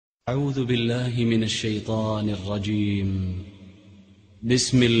أعوذ بالله من الشيطان الرجيم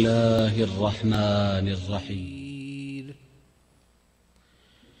بسم الله الرحمن الرحيم.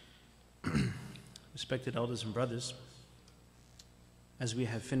 Respected elders and brothers, as we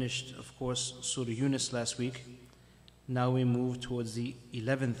have finished, of course, Surah Yunus last week, now we move towards the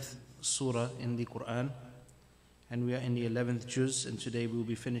 11th surah in the Quran, and we are in the 11th juz, and today we will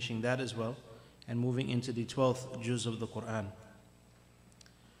be finishing that as well, and moving into the 12th juz of the Quran.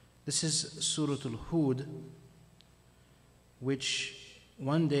 This is Surah Al-Hud, which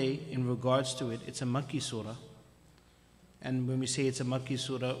one day, in regards to it, it's a Makki surah. And when we say it's a Makki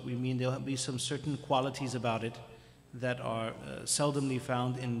surah, we mean there will be some certain qualities about it that are seldomly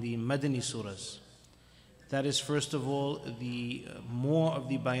found in the Madani surahs. That is, first of all, the more of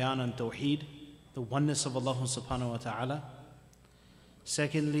the bayan and tawheed, the oneness of Allah subhanahu wa ta'ala.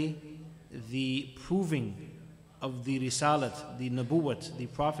 Secondly, the proving of the risalat, the nabuwat, the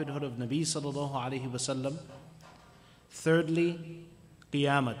prophethood of Nabi sallallahu alayhi wasallam. Thirdly,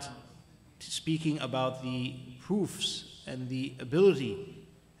 qiyamat, speaking about the proofs and the ability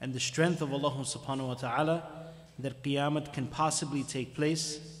and the strength of Allah subhanahu wa ta'ala, that qiyamat can possibly take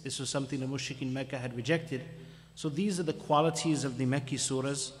place. This was something the mushrikeen Mecca had rejected. So these are the qualities of the Mecca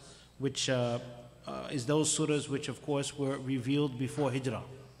surahs, which is those surahs which of course were revealed before Hijrah.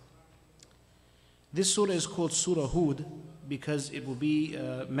 This surah is called Surah Hud because it will be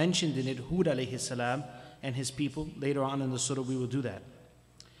mentioned in it Hud alayhi salam and his people. Later on in the surah we will do that.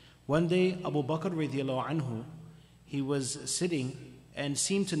 One day Abu Bakr radiallahu anhu, he was sitting and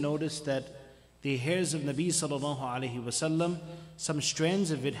seemed to notice that the hairs of Nabi sallallahu alayhi wasallam, some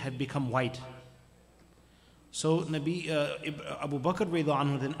strands of it had become white. So Abu Bakr radiallahu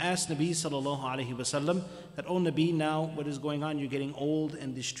anhu then asked Nabi sallallahu alayhi wasallam that, "Oh Nabi, now what is going on? You're getting old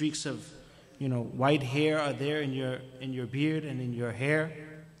and the streaks of white hair are there in your beard and in your hair."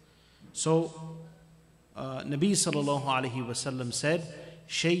 So Nabi sallallahu alayhi wasallam said,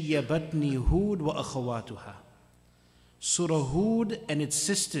 "Shayyabatni Hud wa akhawatuha." Surah Hud and its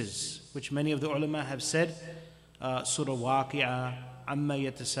sisters, which many of the ulama have said, Surah Waqi'ah, Amma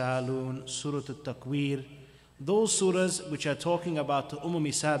Yatasaloon, Surah At-Takwir, those surahs which are talking about the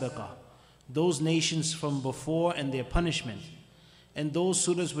Sabaqa, those nations from before and their punishment, and those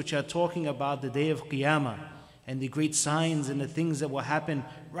surahs which are talking about the day of Qiyamah and the great signs and the things that will happen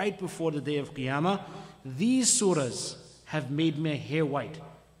right before the day of Qiyamah, these surahs have made my hair white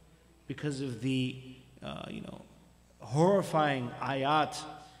because of the horrifying ayat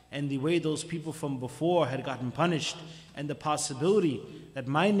and the way those people from before had gotten punished, and the possibility that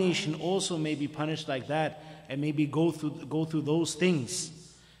my nation also may be punished like that and maybe go through those things.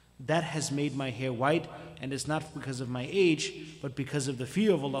 That has made my hair white, and it's not because of my age, but because of the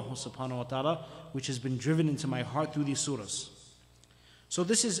fear of Allah subhanahu wa ta'ala, which has been driven into my heart through these surahs. So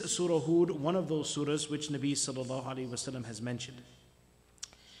this is Surah Hud, one of those surahs which Nabi sallallahu alayhi wasallam has mentioned.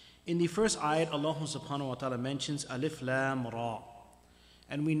 In the first ayat, Allah subhanahu wa ta'ala mentions Alif Lam Ra.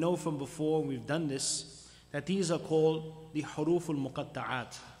 And we know from before, we've done this, that these are called the Huruf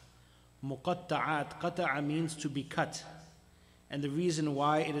al-Muqatta'at. Muqatta'at, qata'a means to be cut. And the reason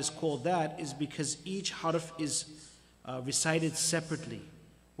why it is called that is because each harf is recited separately.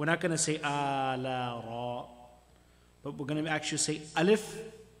 We're not going to say A, La, Ra, but we're going to actually say Alif,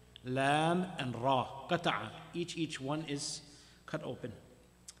 Lam, and Ra. Qata'a. Each one is cut open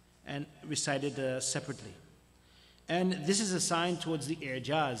and recited separately. And this is a sign towards the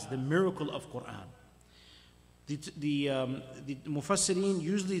i'jaz, the miracle of Quran. The Mufassirin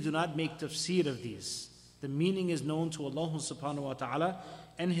usually do not make tafsir of these. The meaning is known to Allah subhanahu wa ta'ala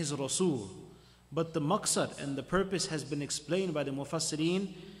and His Rasul. But the maqsad and the purpose has been explained by the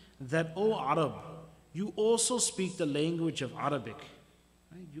Mufassirin that, O Arab, you also speak the language of Arabic.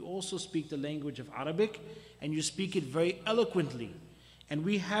 Right? You also speak the language of Arabic, and you speak it very eloquently. And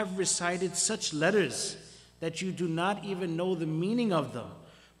we have recited such letters that you do not even know the meaning of them.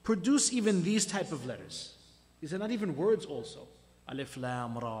 Produce even these type of letters. These are not even words also. Alif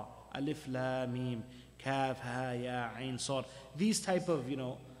Lam Ra, Alif Lam Mim, Kaf, Ha, Ya, Ain, Sad. These type of,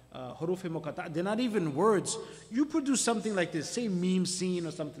 huruf muqatta', they're not even words. You produce something like this, say Mim, Sin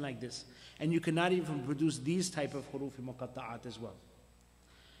or something like this, and you cannot even produce these type of huruf muqatta'at as well.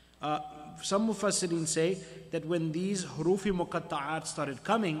 Some Mufassirin say that when these huruf muqatta'at started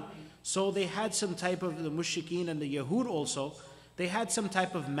coming, so they had some type of, the mushrikeen and the Yahud also, they had some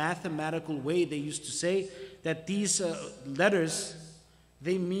type of mathematical way. They used to say that these letters,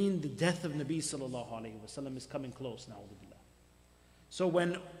 they mean the death of Nabi sallallahu alayhi wasallam is coming close now. So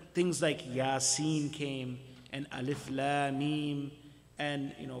when things like Yasin came and Alif Lam Mim,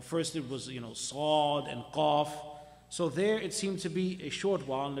 and first it was Sad and Qaf, So there it seemed to be a short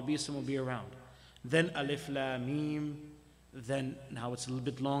while, and Nabi Sallallahu will be around. Then Alif Lam Mim, then now it's a little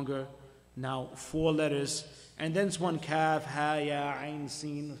bit longer, now 4 letters, and then it's one Kaf, Ha, Ya, Ain,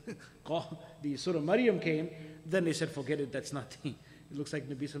 Sin. The Surah Maryam came, then they said, forget it, that's nothing. It looks like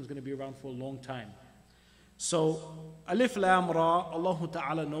Nabi Sallallahu is going to be around for a long time. So Alif Lam Ra, Allah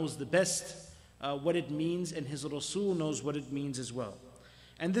Ta'ala knows the best what it means, and His Rasul knows what it means as well.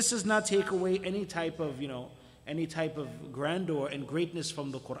 And this does not take away any type of, any type of grandeur and greatness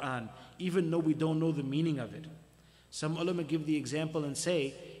from the Quran, even though we don't know the meaning of it. Some ulama give the example and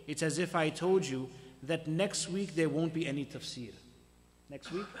say, it's as if I told you that next week there won't be any tafsir.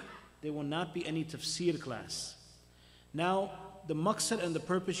 Next week, there will not be any tafsir class. Now, the maqsad and the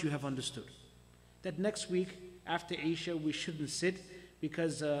purpose you have understood. That next week, after Isha, we shouldn't sit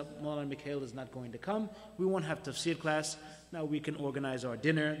because Maulana Mikhail is not going to come. We won't have tafsir class. Now we can organize our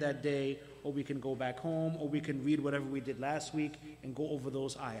dinner that day, or we can go back home, or we can read whatever we did last week and go over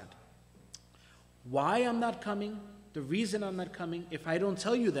those ayat. Why I'm not coming, the reason I'm not coming, if I don't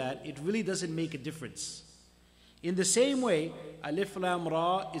tell you that, it really doesn't make a difference. In the same way, Alif Lam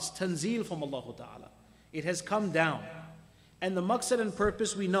Ra is tanzeel from Allah Ta'ala. It has come down. And the maqsad and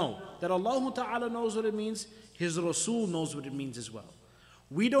purpose we know, that Allah Ta'ala knows what it means, His Rasul knows what it means as well.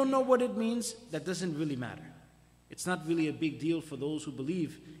 We don't know what it means, that doesn't really matter. It's not really a big deal for those who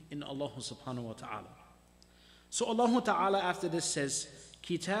believe in Allah subhanahu wa ta'ala. So Allah Ta'ala after this says,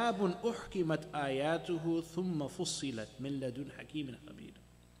 Kitabun uhkimat ayatuhu thumma fussilat min ladun hakimin khabir.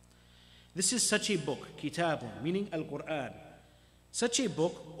 This is such a book, Kitabun, meaning Al-Quran. Such a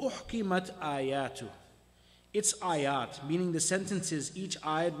book, uhkimat ayatuh. Its ayat, meaning the sentences, each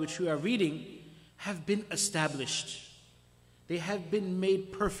ayat which we are reading, have been established. They have been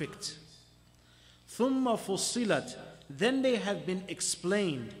made perfect. Thumma fussilat, then they have been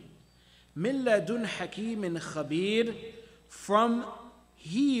explained. Min ladun hakimin khabir, from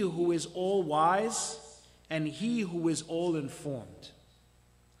He who is all wise and He who is all informed.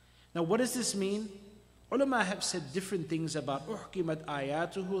 Now what does this mean? Ulama have said different things about uhkimat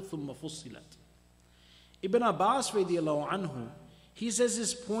ayatuhu thumma fussilat. Ibn Abbas radiallahu anhu, he says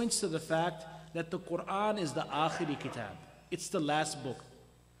this points to the fact that the Quran is the akhiri kitab. It's the last book.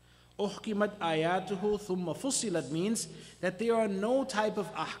 Uhkimat ayatuhu thumma fussilat means that there are no type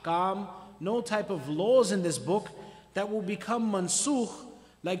of ahkam, no type of laws in this book that will become mansukh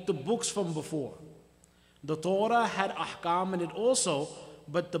like the books from before. The Torah had ahkam in it also,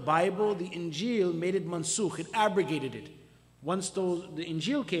 but the Bible, the Injil, made it mansukh, it abrogated it. Once the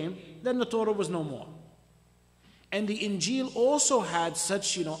Injil came, then the Torah was no more. And the Injil also had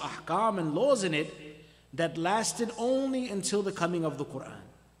such, ahkam and laws in it that lasted only until the coming of the Quran.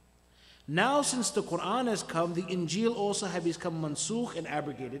 Now since the Quran has come, the Injil also has become mansukh and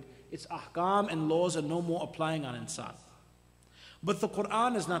abrogated. Its ahkam and laws are no more applying on insan. But the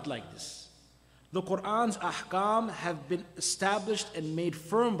Quran is not like this. The Quran's ahkam have been established and made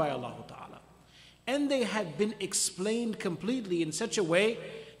firm by Allah Ta'ala. And they have been explained completely in such a way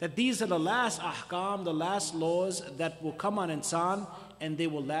that these are the last ahkam, the last laws that will come on insan, and they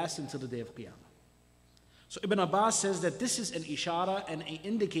will last until the day of Qiyamah. So Ibn Abbas says that this is an ishara and an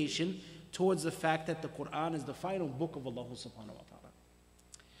indication towards the fact that the Quran is the final book of Allah subhanahu wa ta'ala.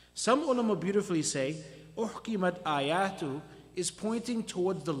 Some ulama beautifully say, uhkimat ayatu is pointing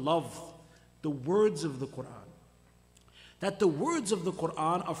towards the love, the words of the Quran. That the words of the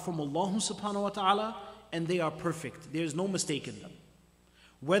Quran are from Allah subhanahu wa ta'ala and they are perfect. There is no mistake in them.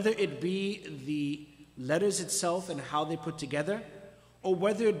 Whether it be the letters itself and how they put together, or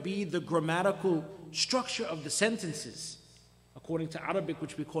whether it be the grammatical structure of the sentences, according to Arabic,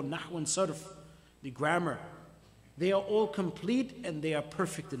 which we call nahw and sarf, the grammar, they are all complete and they are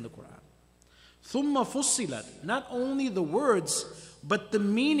perfect in the Quran. Thumma fussilat, not only the words, but the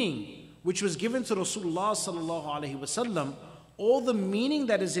meaning which was given to Rasulullah sallallahu alaihi wasallam, all the meaning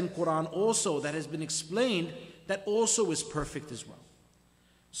that is in Quran also, that has been explained, that also is perfect as well.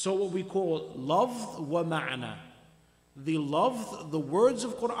 So what we call lafz wa ma'na. The lafz, the words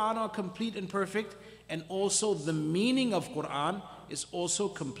of Quran are complete and perfect, and also the meaning of Quran is also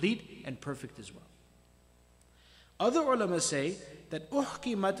complete and perfect as well. Other ulama say that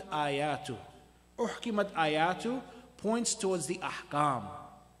uhkimat ayatu. Uhkimat ayatu points towards the ahkam,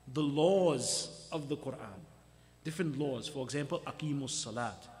 the laws of the Quran. Different laws. For example, aqimus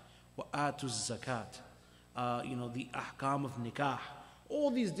salat, wa atuz zakat, the ahkam of nikah. All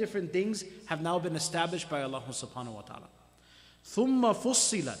these different things have now been established by Allah subhanahu wa ta'ala. Thumma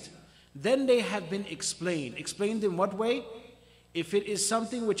fussilat. Then they have been explained. Explained in what way? If it is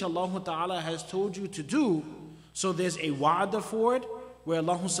something which Allah ta'ala has told you to do, so there's a wa'dah for it, where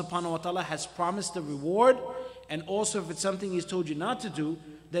Allah subhanahu wa ta'ala has promised the reward, And also if it's something He's told you not to do,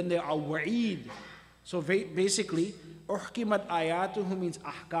 then there are wa'id. So basically, uhkimat ayatuhu means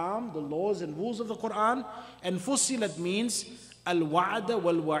ahkam, the laws and rules of the Quran, and fussilat means al-wa'da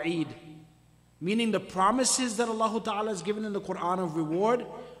wal-wa'id, meaning the promises that Allah Ta'ala has given in the Quran of reward,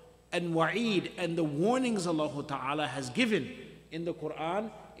 and wa'id, and the warnings Allah Ta'ala has given in the Quran,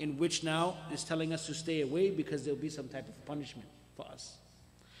 in which now is telling us to stay away because there will be some type of punishment for us.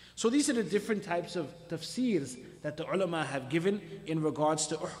 So these are the different types of tafsirs that the ulama have given in regards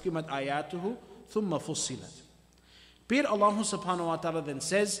to uhkimat ayatuhu thumma fussilat. But Allah subhanahu wa ta'ala then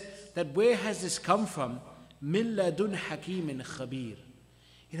says that where has this come from? Min ladun hakimin khabir.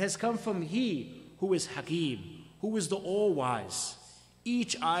 It has come from He who is Hakim, who is the all-wise.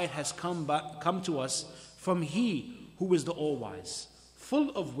 Each ayat has come to us from He who is the all-wise, full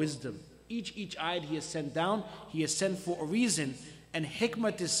of wisdom. Each ayat He has sent down, He has sent for a reason. And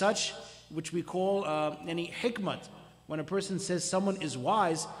hikmat is such, which we call any hikmat. When a person says someone is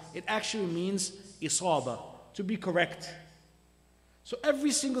wise, it actually means isaba, to be correct. So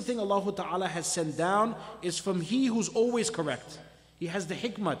every single thing Allah Ta'ala has sent down is from He who's always correct. He has the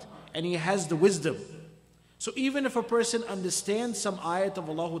hikmat and He has the wisdom. So even if a person understands some ayat of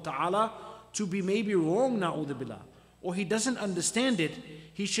Allah Ta'ala to be maybe wrong, na'udhu billah, or he doesn't understand it,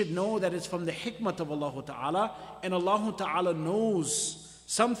 he should know that it's from the hikmat of Allah Ta'ala, and Allah Ta'ala knows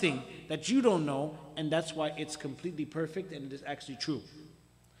something that you don't know, and that's why it's completely perfect and it is actually true.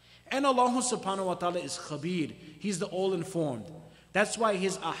 And Allah subhanahu wa ta'ala is khabir, He's the all-informed. That's why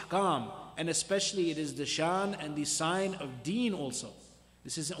His ahkam, and especially it is the shan and the sign of deen also.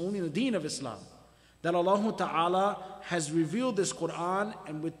 This is only the deen of Islam, that Allah Ta'ala has revealed this Quran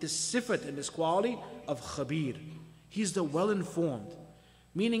and with this sifat and this quality of khabir. He's the well-informed,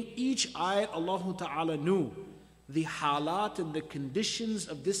 meaning each ayat Allah Ta'ala knew the halat and the conditions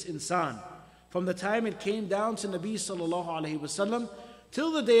of this insan from the time it came down to Nabi sallallahu alaihi wasallam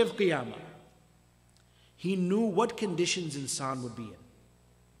till the day of Qiyamah. He knew what conditions insan would be in.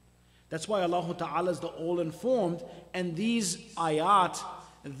 That's why Allah Ta'ala is the all-informed, and these ayat,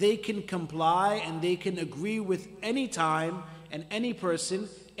 they can comply and they can agree with any time and any person,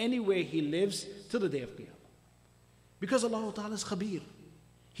 anywhere he lives, till the day of Qiyamah. Because Allah Ta'ala is khabir.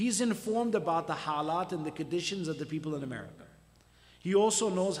 He's informed about the halat and the conditions of the people in America. He also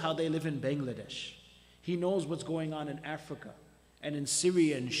knows how they live in Bangladesh. He knows what's going on in Africa and in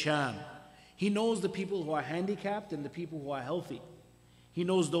Syria and Sham. He knows the people who are handicapped and the people who are healthy. He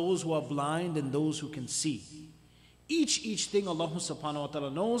knows those who are blind and those who can see. Each thing Allah subhanahu wa ta'ala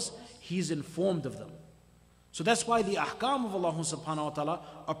knows, He's informed of them. So that's why the ahkam of Allah subhanahu wa ta'ala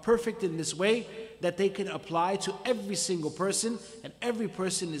are perfect in this way, that they can apply to every single person, and every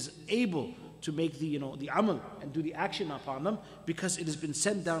person is able to make the amal and do the action upon them, because it has been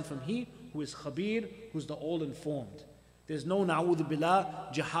sent down from He who is khabir, who's the all-informed. There's no na'udhu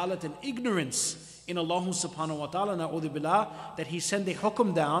billah, jahalat and ignorance in Allah subhanahu wa ta'ala, na'udhu billah, that He sent a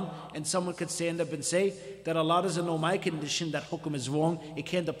hukum down and someone could stand up and say that Allah doesn't know my condition, that hukum is wrong, it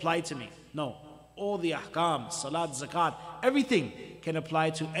can't apply to me. No. All the ahkam, salat, zakat, everything can apply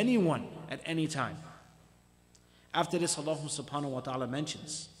to anyone at any time. After this, Allah subhanahu wa ta'ala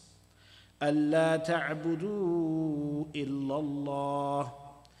mentions, أَلَّا تَعْبُدُوا إِلَّا اللَّهِ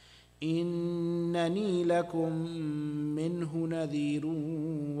إِنَّنِي لَكُم مِّنْهُ نَذِيرٌ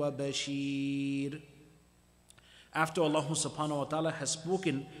وَبَشِيرٌ. After Allah subhanahu wa ta'ala has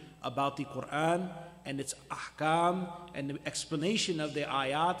spoken about the Quran and its ahkam and the explanation of the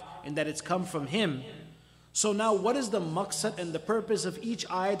ayat, and that it's come from Him. So now what is the maqsad and the purpose of each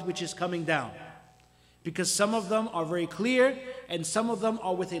ayat which is coming down? Because some of them are very clear and some of them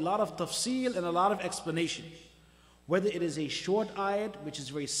are with a lot of tafsil and a lot of explanation. Whether it is a short ayat which is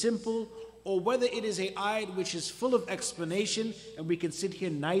very simple, or whether it is a ayat which is full of explanation and we can sit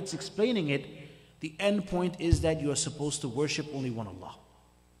here nights explaining it, the end point is that you are supposed to worship only one Allah.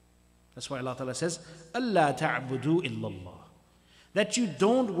 That's why Allah Ta'ala says, أَلَّا تَعْبُدُوا إِلَّا اللَّهِ, that you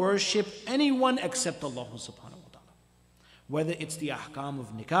don't worship anyone except Allah subhanahu wa ta'ala. Whether it's the ahkam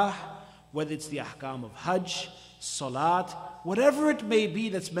of nikah, whether it's the ahkam of hajj, salat, whatever it may be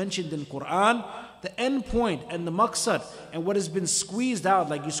that's mentioned in Quran, the end point and the maqsad and what has been squeezed out,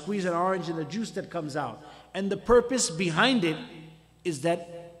 like you squeeze an orange and the juice that comes out, and the purpose behind it is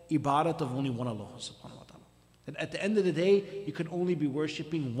that ibadat of only one Allah subhanahu wa ta'ala. That at the end of the day, you can only be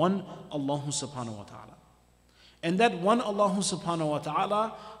worshipping one Allah subhanahu wa ta'ala. And that one Allah subhanahu wa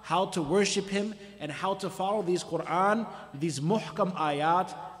ta'ala, how to worship Him and how to follow these Quran, these muhkam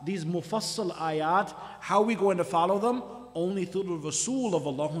ayat, these mufassal ayat, how are we going to follow them? Only through the Rasul of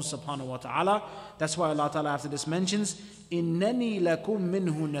Allah subhanahu wa ta'ala. That's why Allah Ta'ala after this mentions, إِنَّنِي لَكُم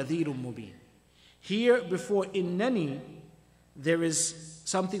مِّنْهُ نَذِيرٌ مُبِينٌ. Here before innani, there is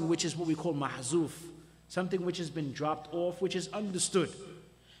something which is what we call mahzuf, something which has been dropped off, which is understood.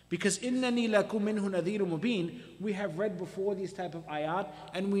 Because innani lakum minhu nadhirun mubin, we have read before these type of ayat,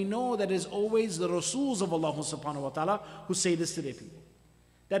 and we know that it is always the Rasuls of Allah subhanahu wa ta'ala who say this to their people.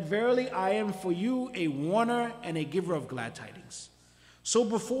 That verily I am for you a warner and a giver of glad tidings. So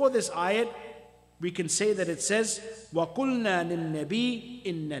before this ayat, we can say that it says, وَقُلْنَا لِلنَّبِي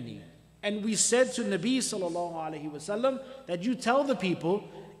إِنَّنِي. And we said to Nabi sallallahu alayhi wasallam that you tell the people,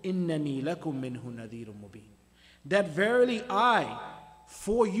 إِنَّنِي لَكُم مِّنْهُ نَذِيرٌ مُبِينٌ. That verily I,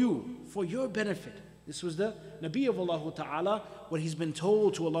 for you, for your benefit. This was the Nabi of Allah Ta'ala, what he's been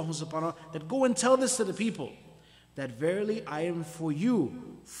told to Allah subhanahu wa ta'ala, that go and tell this to the people. That verily I am for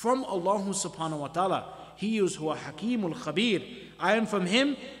you, from Allah subhanahu wa ta'ala. He is huwa Hakimul Khabir. I am from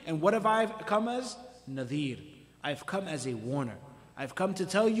him, and what have I come as? Nadhir. I've come as a warner. I've come to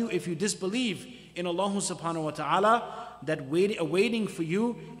tell you, if you disbelieve in Allah subhanahu wa ta'ala, that awaiting for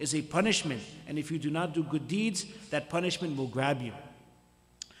you is a punishment. And if you do not do good deeds, that punishment will grab you.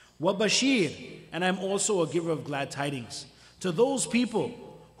 Wa Bashir, and I'm also a giver of glad tidings. To those people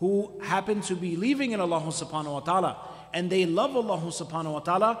who happen to be believing in Allah subhanahu wa ta'ala, and they love Allah subhanahu wa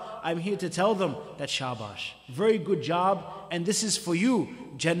ta'ala, I'm here to tell them that shabash, very good job, and this is for you.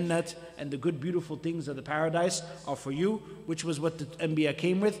 Jannat and the good beautiful things of the paradise are for you, which was what the Anbiya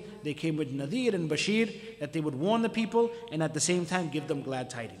came with. They came with Nadhir and Bashir, that they would warn the people and at the same time give them glad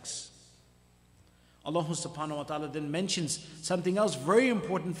tidings. Allah subhanahu wa ta'ala then mentions something else very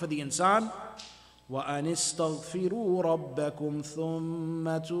important for the insan. وَأَنِ اسْتَغْفِرُوا رَبَّكُمْ ثُمَّ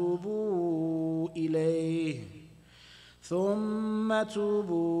تُوبُوا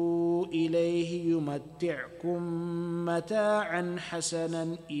إِلَيْهِ يُمَتِّعْكُمْ مَتَاعًا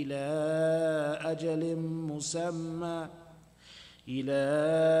حَسَنًا إِلَىٰ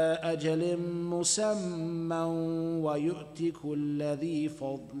أَجَلٍ مُّسَمًّى وَيُؤْتِ كُلَّ ذِي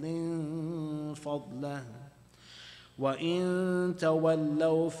فَضْلٍ فَضْلَهُ وَإِن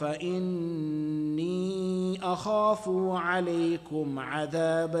تَوَلَّوْا فَإِنِّي أَخَافُ عَلَيْكُمْ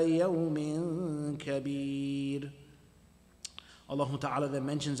عَذَابَ يَوْمٍ كَبِيرٍ. Allah Ta'ala then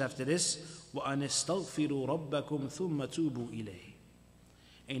mentions after this, وَأَنِ اسْتَغْفِرُوا رَبَّكُمْ ثُمَّ تُوبُوا إِلَيْهِ.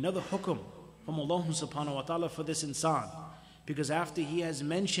 Another hukum from Allah Subhanahu wa Ta'ala for this insan. Because after he has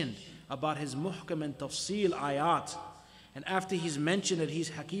mentioned about his muhkam and tafsil ayat, and after he's mentioned that he's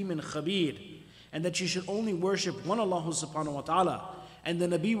Hakim and Khabir, and that you should only worship one Allah subhanahu wa ta'ala, and the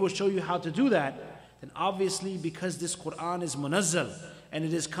Nabi will show you how to do that, then obviously because this Quran is munazzal, and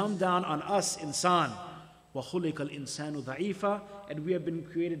it has come down on us, insan, وَخُلِقَ الْإِنسَانُ ضَعِيفًا, and we have been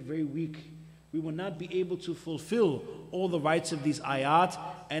created very weak. We will not be able to fulfill all the rights of these ayat,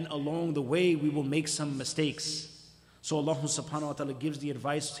 and along the way we will make some mistakes. So Allah subhanahu wa ta'ala gives the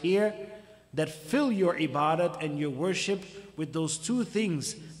advice here, that fill your ibadat and your worship with those two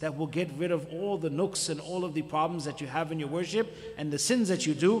things that will get rid of all the nooks and all of the problems that you have in your worship and the sins that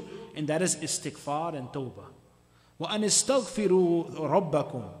you do, and that is istighfar and tawbah. وَأَنِ اسْتَغْفِرُوا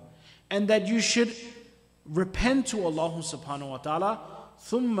رَبَّكُمْ, and that you should repent to Allah subhanahu wa ta'ala,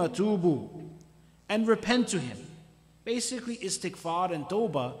 ثُمَّ تُوبُوا, and repent to Him. Basically, istighfar and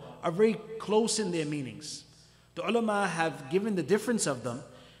tawbah are very close in their meanings. The ulama have given the difference of them,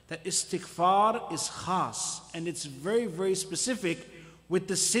 that istighfar is khas, and it's very, very specific with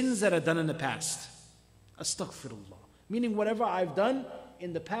the sins that are done in the past. Astaghfirullah. Meaning whatever I've done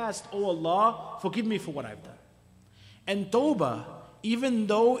in the past, oh Allah, forgive me for what I've done. And tawbah, even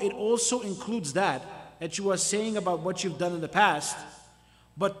though it also includes that you are saying about what you've done in the past,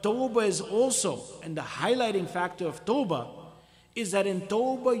 but tawbah is also, and the highlighting factor of tawbah, is that in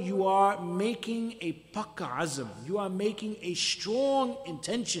tawbah you are making a pakka azm, you are making a strong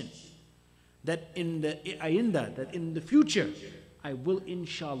intention that in the future I will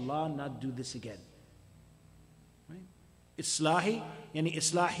inshallah not do this again. Right? Islahi, yani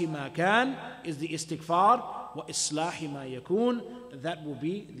islahi ma kan is the istighfar, wa islahi ma yakun, that will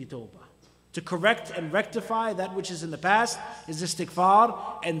be the tawbah. To correct and rectify that which is in the past is istighfar,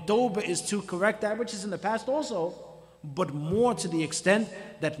 and tawbah is to correct that which is in the past also, but more to the extent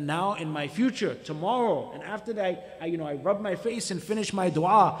that now in my future, tomorrow, and after that I rub my face and finish my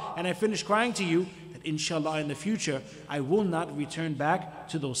dua and I finish crying to you, that inshallah in the future I will not return back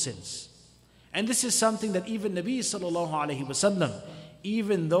to those sins. And this is something that even Nabi sallallahu alaihi wasallam,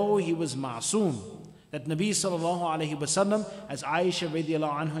 even though he was ma'soom, that Nabi sallallahu alaihi wasallam, as Aisha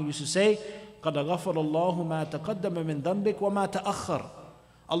radiallahu anha used to say, قَدْ غَفَرَ اللَّهُ مَا تَقَدَّمَ مِنْ ذَنْبِكَ وَمَا تَأَخَّرَ.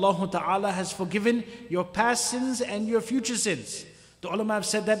 Allah Ta'ala has forgiven your past sins and your future sins. The ulama have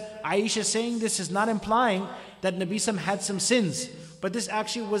said that Aisha saying this is not implying that Nabi Sam had some sins, But this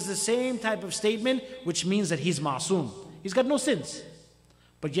actually was the same type of statement, which means that he's ma'soom. He's got no sins.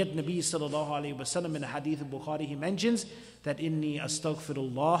 But yet Nabi sallallahu alayhi wa sallam in the hadith of Bukhari, he mentions that inni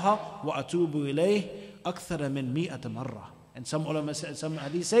astaghfirullah wa atubu ilayh akthara min mi'ata marra. And some ulama, some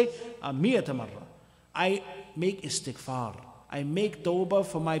hadith say, mi'ata marra. I make istighfar. I make tawbah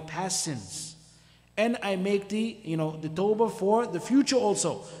for my past sins. And I make the tawbah for the future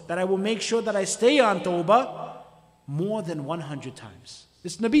also. That I will make sure that I stay on tawbah more than 100 times.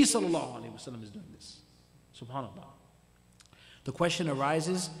 This Nabi sallallahu alayhi wa sallam is doing this. Subhanallah. The question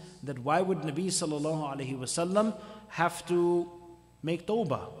arises that why would Nabi sallallahu alayhi wa sallam have to make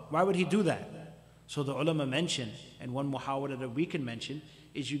tawbah? Why would he do that? So the ulama mention, and one muhawara that we can mention,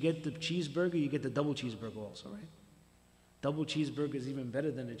 is you get the cheeseburger, you get the double cheeseburger also, right? Double cheeseburger is even better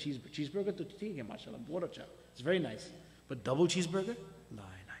than a cheeseburger. Cheeseburger to tea, mashallah, boracha. It's very nice. But double cheeseburger, la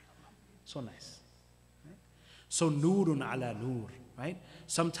ilaha illallah. So nice. Right? So nurun ala nur. Right?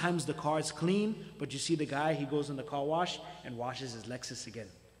 Sometimes the car is clean, but you see the guy, he goes in the car wash and washes his Lexus again.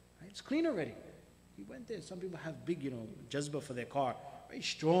 Right? It's clean already. He went there. Some people have big, jazba for their car, very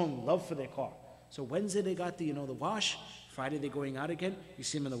strong love for their car. So Wednesday they got the wash. Friday they're going out again. You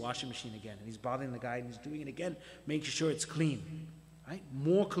see him in the washing machine again, and he's bothering the guy and he's doing it again, making sure it's clean. Right?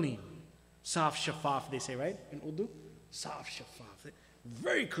 More clean. Saf shafaf, they say, right? In Urdu, saf shafaf.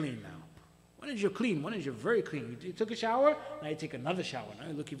 Very clean now. When is you're clean? When is you're very clean? You took a shower, now you take another shower. Now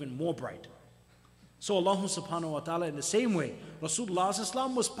you look even more bright. So Allah subhanahu wa ta'ala, in the same way,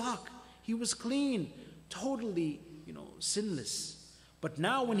 Rasulullah was pak. He was clean, totally, sinless. But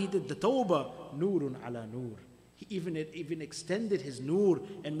now when he did the tawbah, nurun ala nur. He even extended his nur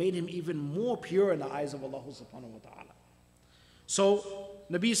and made him even more pure in the eyes of Allah subhanahu wa ta'ala. So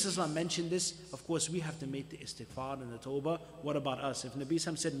Nabi Sallallahu mentioned this. Of course, we have to make the istighfar and the tawbah. What about us? If Nabi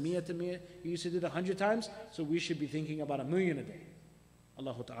Sallallahu said miya to miya, he used to do it 100 times, so we should be thinking about 1,000,000 a day.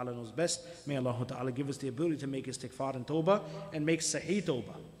 Allah Ta'ala knows best. May Allah Ta'ala give us the ability to make istighfar and tawbah and make sahih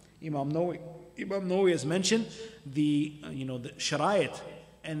tawbah. Imam Nawawi has mentioned the shariat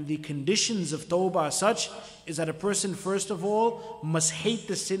and the conditions of tawbah as such is that a person first of all must hate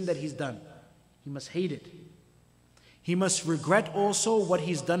the sin that he's done. He must hate it. He must regret also what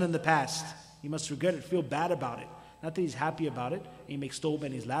he's done in the past. He must regret it, feel bad about it. Not that he's happy about it, he makes tawbah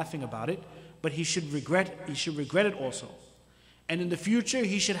and he's laughing about it, but he should regret it also. And in the future,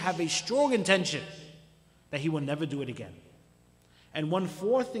 he should have a strong intention that he will never do it again. And one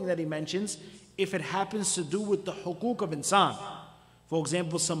fourth thing that he mentions, if it happens to do with the hukuk of insan, for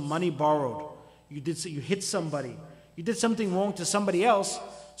example, some money borrowed, you hit somebody, you did something wrong to somebody else,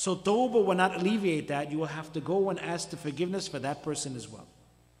 so tawbah will not alleviate that. You will have to go and ask the forgiveness for that person as well.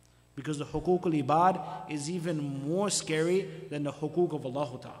 Because the hukuk al-ibad is even more scary than the hukuk of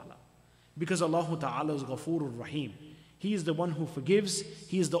Allah Ta'ala. Because Allah Ta'ala is Ghafurur Rahim. He is the one who forgives.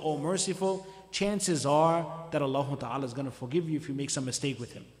 He is the all-merciful. Chances are that Allah Ta'ala is going to forgive you if you make some mistake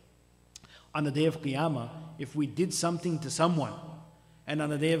with Him. On the day of Qiyamah, if we did something to someone, and on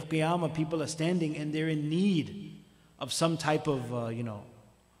the day of Qiyamah people are standing and they're in need of some type of,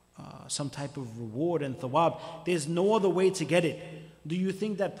 some type of reward and thawab, there's no other way to get it. Do you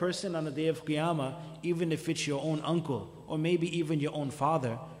think that person on the day of Qiyamah, even if it's your own uncle, or maybe even your own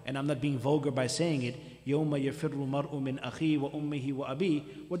father, and I'm not being vulgar by saying it, يَوْمَ يَفِرُّ الْمَرْءُ مِنْ أَخِيهِ وَأُمِّهِ وَأَبِيهِ,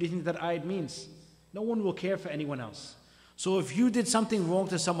 what do you think that ayat means? No one will care for anyone else. So if you did something wrong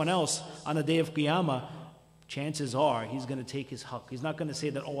to someone else on the day of Qiyamah, chances are he's going to take his haqq. He's not going to say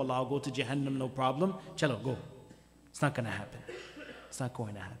that, oh Allah, I'll go to Jahannam, no problem. Chalo, go. It's not going to happen. It's not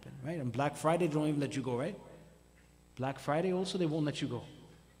going to happen, right? And Black Friday, they don't even let you go, right? Black Friday also, they won't let you go.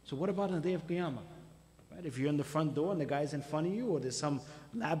 So what about on the day of Qiyamah? Right? If you're in the front door and the guy's in front of you, or there's some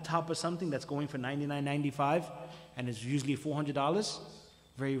laptop or something that's going for $99.95 and it's usually $400,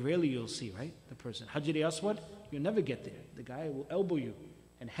 very rarely you'll see, right? The person. Hajri Aswad, you'll never get there. The guy will elbow you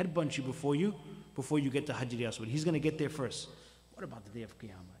and headbutt you before you get to Hajri Aswad. He's going to get there first. What about the day of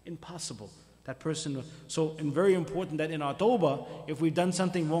Qiyamah? Impossible. That person, so and very important that in our tawbah, if we've done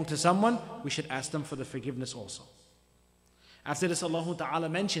something wrong to someone, we should ask them for the forgiveness also. After this, Allah Ta'ala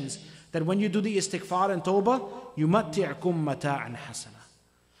mentions that when you do the istighfar and tawbah, يُمَتِّعْكُمْ مَتَاعًا حَسَنًا.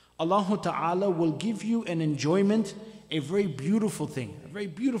 Allah Ta'ala will give you an enjoyment, a very beautiful thing, a very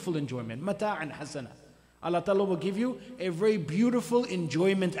beautiful enjoyment. مَتَاعًا حَسَنًا. Allah Ta'ala will give you a very beautiful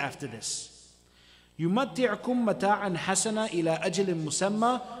enjoyment after this. يُمَتِّعْكُمْ مَتَاعًا حَسَنًا إِلَىٰ أَجْلٍ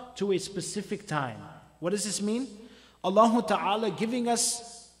مُسَمَّى, to a specific time. What does this mean? Allah Ta'ala giving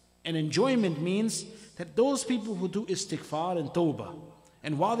us an enjoyment means that those people who do istighfar and tawbah,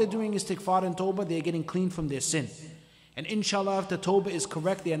 and while they're doing istighfar and tawbah, they're getting clean from their sin. And inshallah, if the tawbah is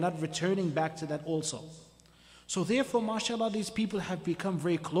correct, they are not returning back to that also. So therefore, mashallah, these people have become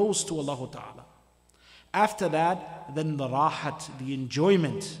very close to Allah Ta'ala. After that, then the rahat, the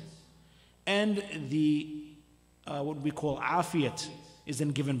enjoyment, and the what we call afiyat is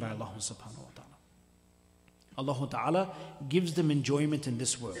then given by Allah subhanahu wa ta'ala. Allah Ta'ala gives them enjoyment in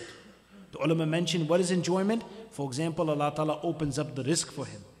this world. The ulama mentioned what is enjoyment. For example, Allah Ta'ala opens up the rizq for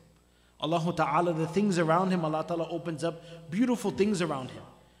him. Allah Ta'ala, the things around him, Allah Ta'ala opens up beautiful things around him.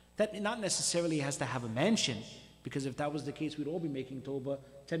 That not necessarily has to have a mansion, because if that was the case, we'd all be making tawbah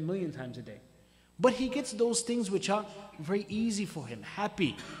 10 million times a day. But he gets those things which are very easy for him,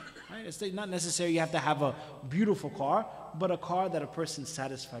 happy. Right? It's not necessary you have to have a beautiful car, but a car that a person's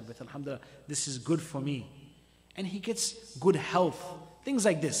satisfied with. Alhamdulillah, this is good for me. And he gets good health, things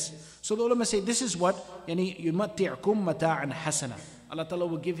like this. So the ulama say this is what يُمَتِّعْكُمْ مَتَاعًا حَسَنًا. Allah Ta'ala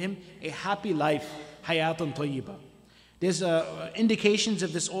will give him a happy life, hayatan tayyibah. There's indications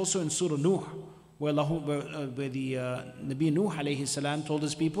of this also in Surah Nuh, where the Nabi Nuh alayhi salam told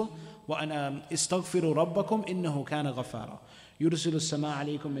his people, وَأَنَا إِسْتَغْفِرُوا رَبَّكُمْ إِنَّهُ كَانَ غَفَارًا يُرْسِلُ السَّمَاءَ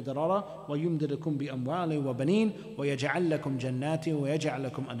عَلَيْكُمْ مِدْرَارًا وَيُمْدِدْكُمْ بِأَمْوَالٍ وَبَنِينَ وَيَجْعَلْ لَكُمْ جَنَّاتٍ وَيَجْعَلْ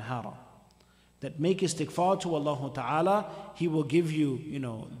لَكُمْ أَنْهَارًا. That make istighfar to Allah Ta'ala, He will give you,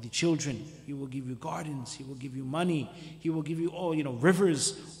 the children. He will give you gardens. He will give you money. He will give you all,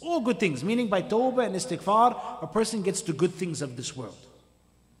 rivers, all good things. Meaning by tawbah and istighfar, a person gets the good things of this world.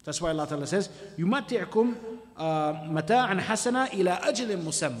 That's why Allah Ta'ala says, يُمَتِّعْكُمْ مَتَاعًا حَسَنًا إِلَىٰ أَجْلٍ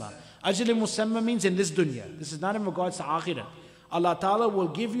مُسَمَّى. Ajl musamma means in this dunya. This is not in regards to akhirah. Allah Ta'ala will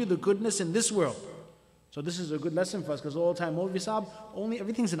give you the goodness in this world. So this is a good lesson for us, because all the time, Maulvi Sahab, only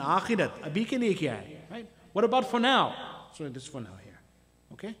everything's in akhirat. Abhi ke liye kya hai? Right? What about for now? So this is for now here.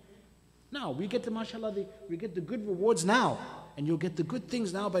 Okay? Now, we get the, mashallah, we get the good rewards now. And you'll get the good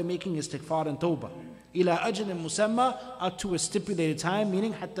things now by making istighfar and tawbah. Ila ajlin musamma, up to a stipulated time,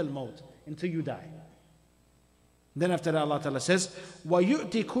 meaning hatta al-maut, until you die. Then after that, Allah Ta'ala says,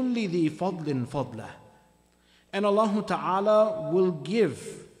 وَيُؤْتِ كُلِّ ذِي فَضْلٍ فَضْلَهُ. And Allah Ta'ala will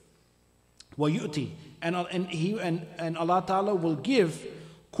give, وَيُؤْتِ, and Allah Ta'ala will give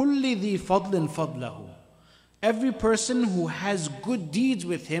كُلِّ ذِي فَضْلٍ فَضْلَهُ. Every person who has good deeds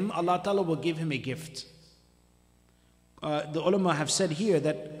with him, Allah Ta'ala will give him a gift. The ulama have said here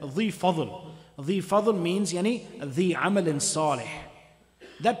that ذِي فَضْل means ذِي عَمَلٍ صَالِح.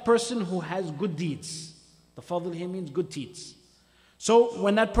 That person who has good deeds. The fadl here means good deeds. So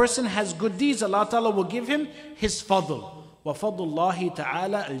when that person has good deeds, Allah Ta'ala will give him his fadl. وَفَضْلُ اللَّهِ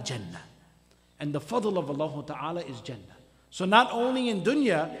تَعَالَى الْجَنَّةِ. And the fadl of Allah Ta'ala is Jannah. So not only in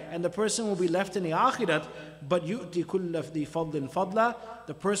dunya, and the person will be left in the akhirat, but yu'ti kulla the fadlin fadla,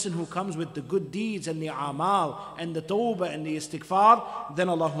 the person who comes with the good deeds and the amal and the tawbah and the istighfar, then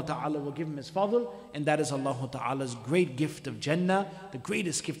Allah Ta'ala will give him his fadl, and that is Allah Ta'ala's great gift of Jannah, the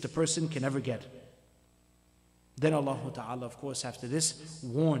greatest gift a person can ever get. Then Allah Ta'ala, of course, after this,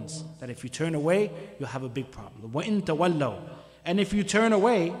 warns that if you turn away, you'll have a big problem. وَإِن تَوَلَّوْا. And if you turn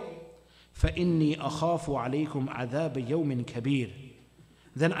away, فَإِنِّي أَخَافُ عَلَيْكُمْ عَذَابَ يَوْمٍ كَبِيرٍ.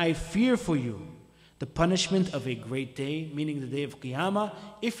 Then I fear for you the punishment of a great day, meaning the day of Qiyamah.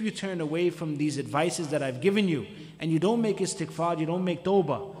 If you turn away from these advices that I've given you, and you don't make istighfar, you don't make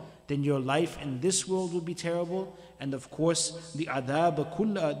tawbah, then your life in this world will be terrible. And of course, the adhab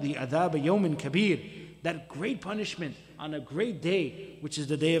yawmin kabir, that great punishment on a great day, which is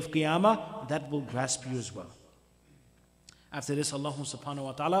the day of Qiyamah, that will grasp you as well. After this, Allah subhanahu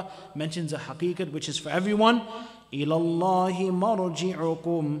wa ta'ala mentions a haqiqat which is for everyone. إِلَى اللَّهِ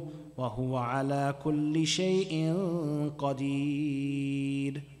مَرْجِعُكُمْ وَهُوَ عَلَى كُلِّ شَيْءٍ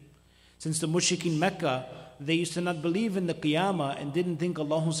قَدِيرٌ. Since the mushrikeen Mecca, they used to not believe in the Qiyamah and didn't think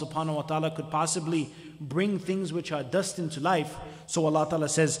Allah subhanahu wa ta'ala could possibly bring things which are dust into life. So Allah ta'ala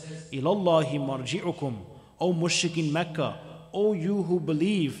says, إِلَى اللَّهِ مَرْجِعُكُمْ. O mushrikeen Mecca, O you who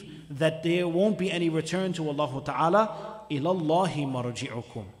believe that there won't be any return to Allah ta'ala, إِلَى اللَّهِ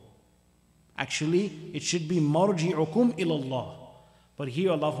مَرْجِعُكُمْ. Actually, it should be مَرْجِعُكُمْ إِلَى اللَّهِ. But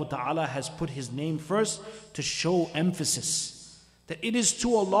here Allah Ta'ala has put His name first to show emphasis that it is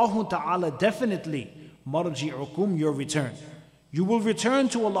to Allah Ta'ala definitely مَرْجِعُكُمْ, your return. You will return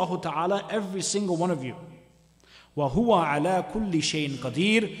to Allah Ta'ala, every single one of you. وَهُوَ عَلَى كُلِّ شَيْءٍ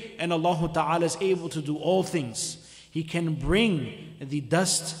قَدِيرٌ. And Allah Ta'ala is able to do all things. He can bring the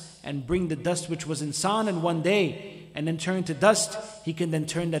dust and bring the dust which was insan in one day and then turn to dust. He can then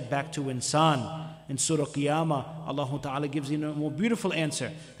turn that back to insan. In Surah Qiyamah, Allah Ta'ala gives you a more beautiful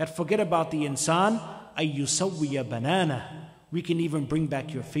answer, that forget about the insan, أَيُّسَوِّيَ banana. We can even bring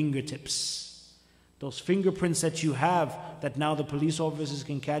back your fingertips. Those fingerprints that you have, that now the police officers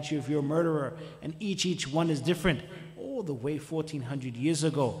can catch you if you're a murderer, and each one is different. All the way 1400 years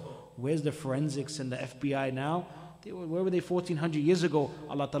ago, Where's the forensics and the FBI now? Where were they 1400 years ago?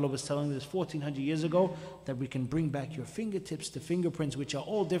 Allah Ta'ala was telling us 1400 years ago that we can bring back your fingertips, the fingerprints, which are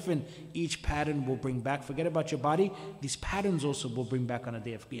all different. Each pattern will bring back. Forget about your body. These patterns also will bring back on the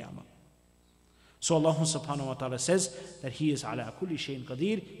day of Qiyamah. So Allah subhanahu wa ta'ala says that He is ala kulli shayin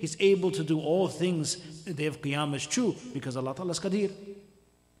qadir. He's able to do all things. The day of Qiyamah is true because Allah Ta'ala is qadir.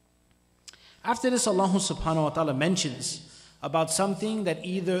 After this, Allah subhanahu wa ta'ala mentions about something that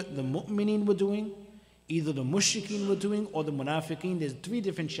either the mu'mineen were doing, either the mushrikeen were doing, or the munafiqeen. There's 3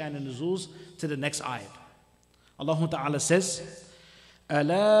 different shan and nuzuls to the next ayat. Allah Ta'ala says,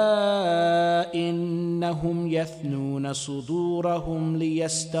 أَلَا إِنَّهُمْ يَثْنُونَ صُدُورَهُمْ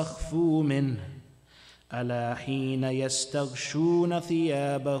لِيَسْتَخْفُوا مِنْهُ أَلَا حِينَ يَسْتَغْشُونَ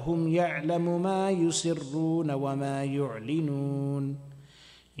ثِيَابَهُمْ يَعْلَمُ مَا يُسِرُّونَ وَمَا يُعْلِنُونَ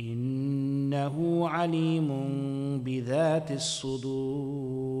إِنَّهُ عَلِيمٌ بِذَاتِ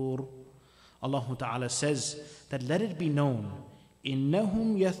الصُّدُورِ. Allah Ta'ala says that let it be known,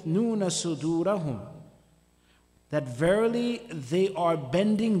 إِنَّهُمْ يَثْنُونَ صُدُورَهُمْ, that verily they are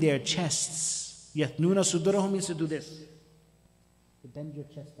bending their chests. يَثْنُونَ صُدُورَهُمْ means to do this. To bend your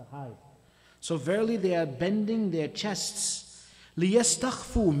chest to hide. So verily they are bending their chests.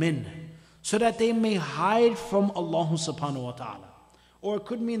 لِيَسْتَخْفُوا مِنْ, so that they may hide from Allah subhanahu wa ta'ala. Or it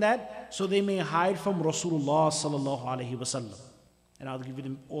could mean that, so they may hide from Rasulullah sallallahu alayhi wa sallam. And I'll give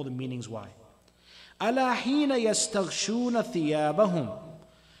you all the meanings why. أَلَا حِينَ يَسْتَغْشُونَ ثِيَابَهُمْ,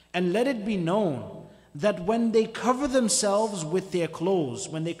 and let it be known that when they cover themselves with their clothes,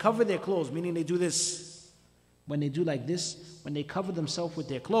 when they cover their clothes, meaning they do this, when they do like this, when they cover themselves with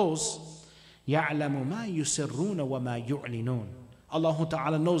their clothes, يَعْلَمُ مَا يُسِرُّونَ وَمَا يُعْلِنُونَ, Allah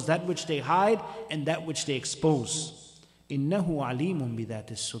Ta'ala knows that which they hide and that which they expose. إِنَّهُ عَلِيمٌ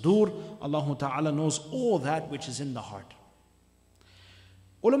بِذَاتِ الصُّدُورِ, Allah Ta'ala knows all that which is in the heart.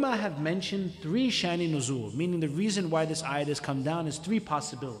 Ulama have mentioned 3 shani nuzul, meaning the reason why this ayat has come down is 3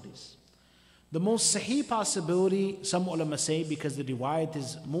 possibilities. The most sahih possibility, some ulama say, because the riwayat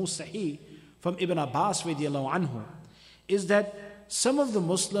is most sahih from Ibn Abbas radiallahu anhu, is that some of the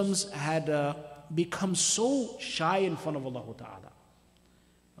Muslims had become so shy in front of Allah Ta'ala.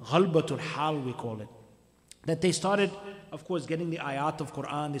 Ghalbatul hal we call it. That they started, of course, getting the ayat of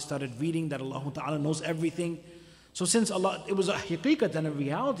Quran, they started reading that Allah Ta'ala knows everything. So since Allah, it was a haqiqat and a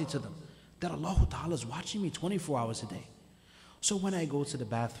reality to them, that Allah Ta'ala is watching me 24 hours a day. So when I go to the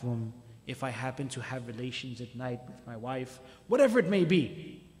bathroom, if I happen to have relations at night with my wife, whatever it may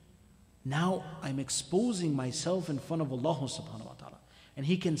be, now I'm exposing myself in front of Allah subhanahu wa ta'ala. And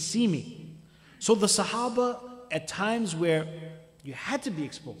He can see me. So the Sahaba, at times where you had to be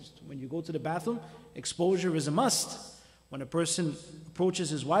exposed, when you go to the bathroom, exposure is a must. When a person approaches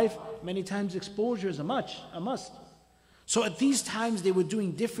his wife, many times exposure is a must. So at these times they were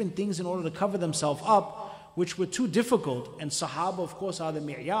doing different things in order to cover themselves up, which were too difficult. And Sahaba, of course, are the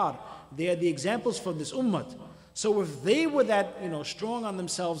mi'yar. They are the examples for this ummah. So if they were that, strong on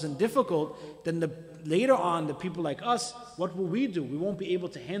themselves and difficult, then later on, the people like us, what will we do? We won't be able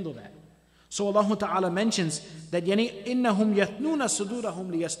to handle that. So Allah Ta'ala mentions that إِنَّهُمْ يَثْنُونَ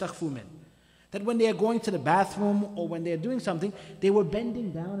صُدُورَهُمْ لِيَسْتَخْفُوا مِنْ, that when they are going to the bathroom or when they are doing something, they were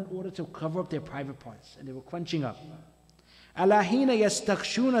bending down in order to cover up their private parts, and they were crunching up. أَلَا حِينَ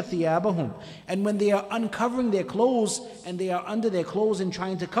يَسْتَغْشُونَ ثِيَابَهُمْ, and when they are uncovering their clothes and they are under their clothes and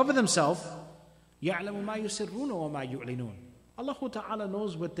trying to cover themselves, يَعْلَمُ مَا يُسِرُّونَ وَمَا يُعْلِنُونَ, Allah Ta'ala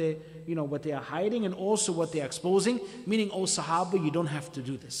knows what they are hiding and also what they are exposing, meaning, oh Sahaba, you don't have to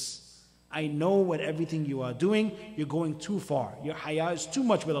do this. I know what everything you are doing, you're going too far. Your haya is too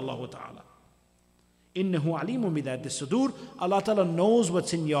much with Allah Ta'ala. إِنَّهُ عَلِيمٌ بِذَاتِ الصُّدُورِ, Allah Ta'ala knows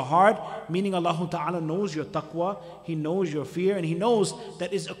what's in your heart, meaning Allah Ta'ala knows your taqwa, He knows your fear, and He knows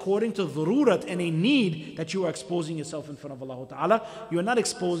that is according to dhururat and a need that you are exposing yourself in front of Allah Ta'ala. You are not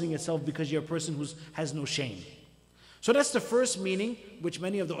exposing yourself because you're a person who has no shame. So that's the first meaning, which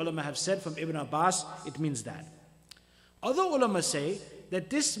many of the ulama have said from Ibn Abbas, it means that. Other ulama say that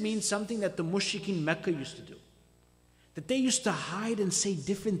this means something that the mushrikeen Mecca used to do. That they used to hide and say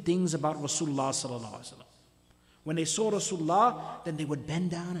different things about Rasulullah sallallahu alaihi wasallam. When they saw Rasulullah, then they would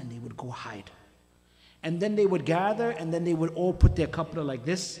bend down and they would go hide. And then they would gather and then they would all put their kapra like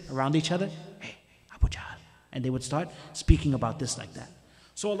this around each other. Hey, Abu Jahl. And they would start speaking about this like that.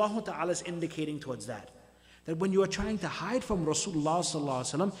 So Allah Ta'ala is indicating towards that. That when you are trying to hide from Rasulullah sallallahu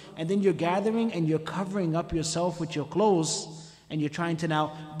alaihi wasallam, and then you're gathering and you're covering up yourself with your clothes, and you're trying to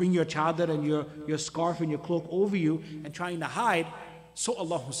now bring your chadar and your scarf and your cloak over you and trying to hide, so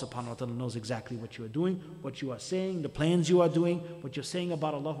Allah subhanahu wa ta'ala knows exactly what you are doing, what you are saying, the plans you are doing, what you're saying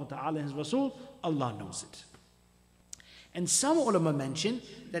about Allah Ta'ala and His Rasul, Allah knows it. And some ulama mention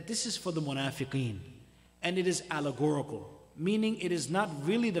that this is for the munafiqeen, and it is allegorical, meaning it is not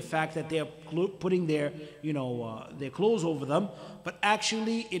really the fact that they are putting their clothes over them, but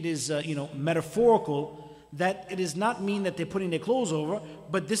actually it is metaphorical, that it does not mean that they're putting their clothes over,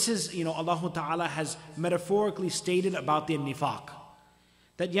 but this is, Allah Ta'ala has metaphorically stated about their nifaq.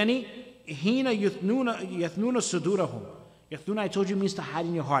 That yani, hina yathnuna sudurahum. Yathnuna, I told you, means to hide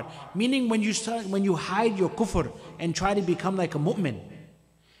in your heart. Meaning when you hide your kufr and try to become like a mu'min.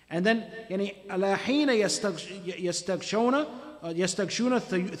 And then, yani, ala hina yastakshuna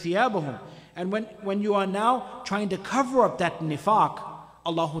thiyabahum. And when you are now trying to cover up that nifaq,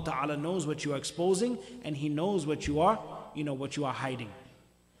 Allah Ta'ala knows what you are exposing, and He knows what you are, hiding.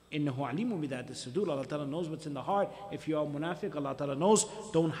 Innahu alimun bidhat as-sudur. Allah Ta'ala knows what's in the heart. If you are munafiq, Allah Ta'ala knows.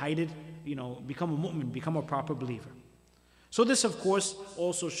 Don't hide it. Become a mu'min, become a proper believer. So this, of course,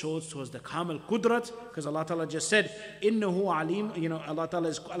 also shows towards the kamal qudrat, because Allah Ta'ala just said, Innahu alim. Allah Ta'ala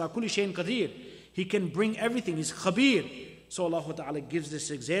is ala kulli shayin qadir. He can bring everything. He's khabir. So Allah Ta'ala gives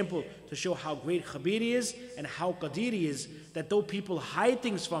this example to show how great Khabir He is and how Qadir He is, that though people hide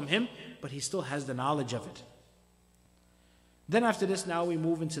things from Him, but He still has the knowledge of it. Then after this, now we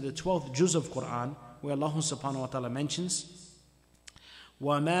move into the 12th juz of Quran, where Allah subhanahu wa ta'ala mentions,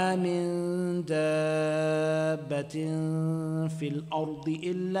 وَمَا مِن دَابَّةٍ فِي الْأَرْضِ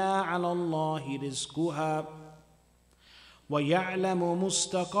إِلَّا عَلَى اللَّهِ رِزْقُهَا وَيَعْلَمُ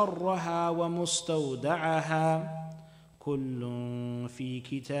مُسْتَقَرَّهَا وَمُسْتَوْدَعَهَا كُلٌّ فِي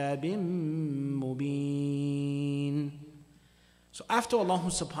كِتَابٍ مُبِينٍ. So after Allah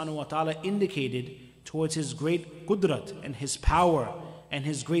subhanahu wa ta'ala indicated towards His great qudrat and His power and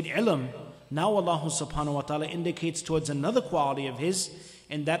His great ilm, now Allah subhanahu wa ta'ala indicates towards another quality of His,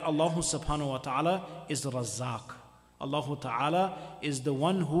 and that Allah subhanahu wa ta'ala is the Razzaq. Allah ta'ala is the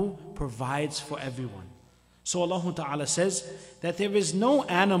one who provides for everyone. So Allah ta'ala says that there is no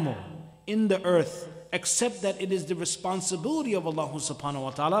animal in the earth except that it is the responsibility of Allah subhanahu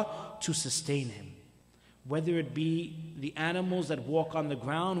wa ta'ala to sustain him. Whether it be the animals that walk on the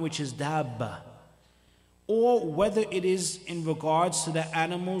ground, which is dabba, or whether it is in regards to the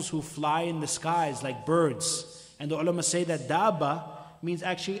animals who fly in the skies like birds. And the ulama say that dabba means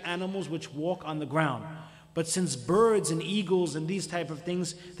actually animals which walk on the ground. But since birds and eagles and these type of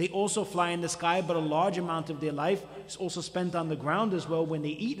things, they also fly in the sky, but a large amount of their life is also spent on the ground as well when they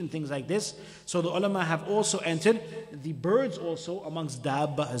eat and things like this. So the ulama have also entered the birds also amongst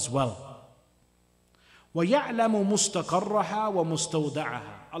dabba as well. وَيَعْلَمُ مُسْتَقَرَّهَا وَمُسْتَوْدَعَهَا.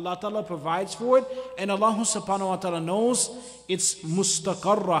 Allah Ta'ala provides for it, and Allah subhanahu wa ta'ala knows its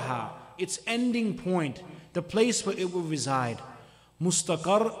mustaqarraha, its ending point, the place where it will reside.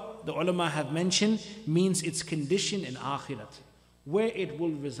 Mustaqar, the ulama have mentioned, means its condition in akhirat, where it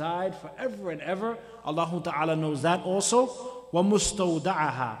will reside forever and ever. Allah Ta'ala knows that also.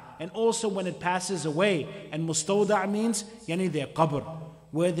 وَمُسْتَوْدَعَهَا, and also when it passes away. And mustawda' means yani their qabr,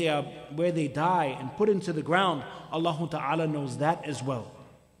 where they die and put into the ground. Allah Ta'ala knows that as well.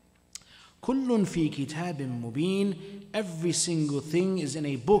 كُلٌّ فِي كِتَابٍ مُبِينٍ. Every single thing is in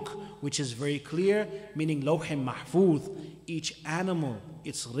a book which is very clear, meaning lawh mahfuz. Each animal,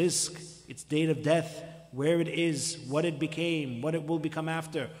 its risk, its date of death, where it is, what it became, what it will become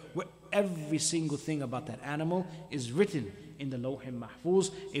after. Every single thing about that animal is written in the lawh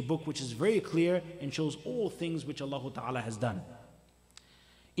mahfuz, a book which is very clear and shows all things which Allah Ta'ala has done.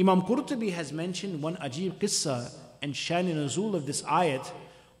 Imam Qurtubi has mentioned one ajib qissa and shani nuzul of this ayat,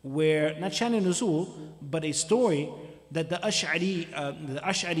 where, not shani nuzul, but a story that the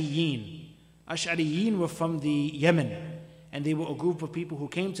Ash'ariyin were from the Yemen, and they were a group of people who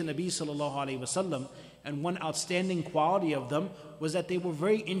came to Nabi sallallahu alaihi wasallam, and one outstanding quality of them was that they were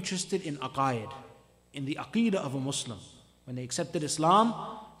very interested in aqaid, in the aqidah of a Muslim. When they accepted Islam,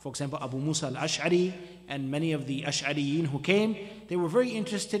 for example, Abu Musa al-Ash'ari and many of the Ash'ariyin who came, they were very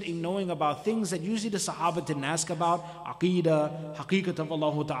interested in knowing about things that usually the Sahaba didn't ask about, aqidah, haqiqat of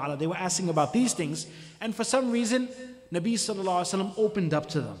Allah Ta'ala. They were asking about these things, and for some reason, Nabi sallallahu alaihi wasallam opened up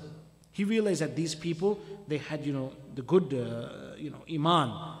to them. He realized that these people, they had, the good,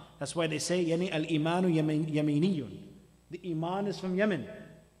 iman. That's why they say, yani al-imanu yaminiyun. The iman is from Yemen.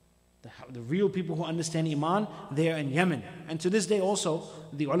 The real people who understand iman, they are in Yemen. And to this day also,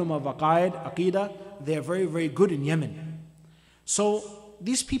 the ulama of aqidah, they are very, very good in Yemen. So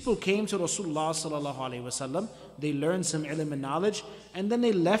these people came to Rasulullah sallallahu alaihi wasallam. They learned some ilm and knowledge, and then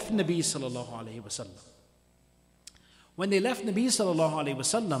they left Nabi sallallahu alaihi wasallam. When they left Nabi sallallahu alaihi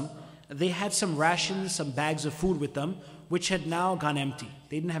wasallam, they had some rations, some bags of food with them, which had now gone empty.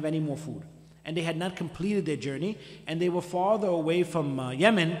 They didn't have any more food. And they had not completed their journey, and they were farther away from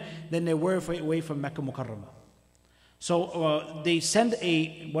Yemen than they were away from Mecca Mukarramah. So they send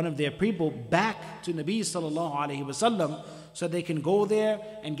one of their people back to Nabi sallallahu alaihi wasallam so they can go there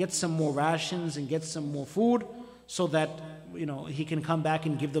and get some more rations and get some more food so that he can come back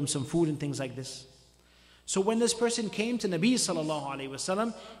and give them some food and things like this. So when this person came to Nabi sallallahu alaihi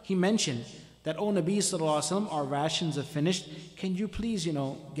wasallam, he mentioned that, "Oh Nabi sallallahu alaihi wasallam, our rations are finished. Can you please,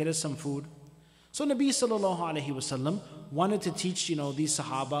 get us some food?" So Nabi sallallahu alaihi wasallam wanted to teach, these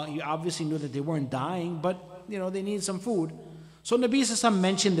Sahaba. He obviously knew that they weren't dying, but they need some food. So Nabi sallallahu alaihi wasallam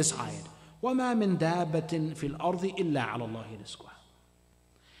mentioned this ayat, وَمَا مِن دَابَّةٍ فِي الْأَرْضِ إِلَّا عَلَى اللَّهِ رِزْقُهَا.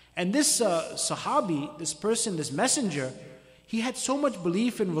 And this Sahabi, this person, this messenger, he had so much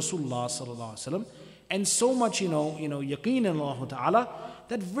belief in Rasulullah sallallahu alaihi wasallam and so much, yaqeen in Allah Ta'ala,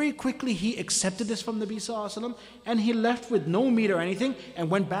 that very quickly he accepted this from Nabi sallallahu alaihi wasallam, and he left with no meat or anything and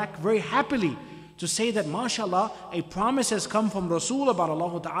went back very happily to say that, mashallah, a promise has come from Rasul about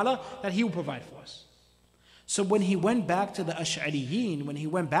Allah Ta'ala that he will provide for us. So when he went back to the Ash'ariyin, when he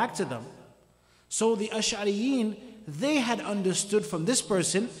went back to them, so the Ash'ariyin, they had understood from this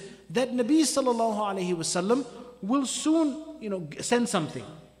person that Nabi sallallahu alaihi wasallam will soon, send something.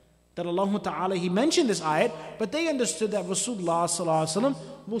 That Allah Ta'ala, He mentioned this ayat, but they understood that Rasulullah sallallahu alaihi wasallam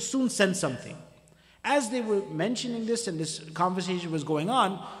will soon send something. As they were mentioning this and this conversation was going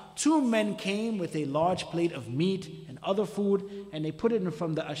on, two men came with a large plate of meat and other food, and they put it in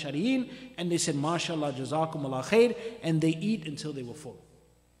front of the Ash'ariyin, and they said, "MashaAllah, Jazakum Allah khair," and they eat until they were full.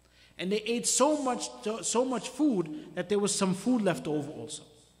 And they ate so much food that there was some food left over also.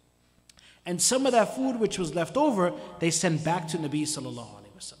 And some of that food which was left over, they sent back to Nabi sallallahu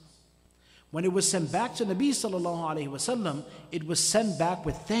alaihi wasallam. When it was sent back to Nabi sallallahu alaihi wasallam, it was sent back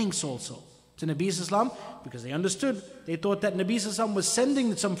with thanks also to Nabi sallallahu, because they understood. They thought that Nabi sallallahu was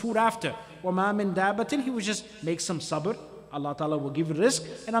sending some food after. وَمَا مِن دَابَةٍ, he would just make some sabr. Allah Ta'ala will give it risk,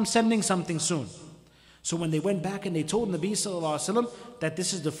 and I'm sending something soon. So when they went back and they told Nabi sallallahu alaihi wasallam that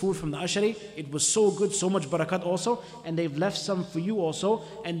this is the food from the Ashari, it was so good, so much barakat also, and they've left some for you also,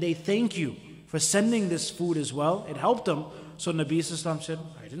 and they thank you for sending this food as well. It helped them. So Nabi sallallahu alaihi wasallam said,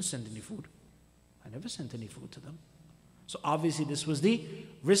 "I didn't send any food. I never sent any food to them." So obviously this was the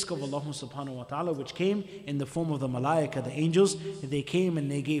risk of Allah subhanahu wa ta'ala, which came in the form of the malaika, the angels. They came and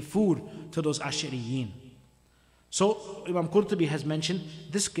they gave food to those Ashariyin. So Imam Qurtubi has mentioned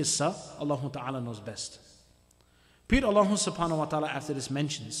this qissa, Allah Ta'ala knows best. Repeat Allah subhanahu wa ta'ala after this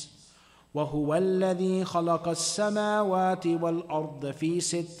mentions, وَهُوَ الَّذِي خَلَقَ السَّمَاوَاتِ وَالْأَرْضَ فِي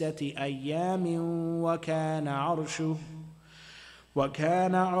سِتَّةِ أَيَّامٍ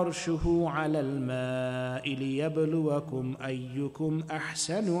وَكَانَ عَرْشُهُ عَلَى الْمَاءِ لِيَبْلُوَكُمْ أَيُّكُمْ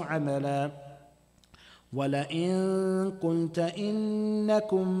أَحْسَنُ عَمَلًا وَلَئِن قُلْتَ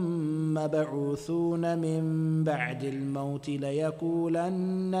إِنَّكُمْ مَبْعُوثُونَ مِنْ بَعْدِ الْمَوْتِ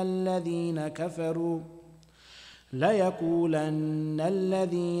لَيَقُولَنَّ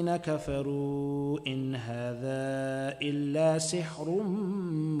الَّذِينَ كَفَرُوا إِنْ هَذَا إِلَّا سِحْرٌ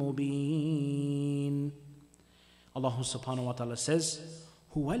مُبِينٌ. Allah subhanahu wa ta'ala says,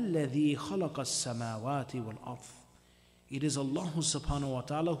 هُوَ الَّذِي خَلَقَ السَّمَاوَاتِ وَالْأَرْضِ. It is Allah subhanahu wa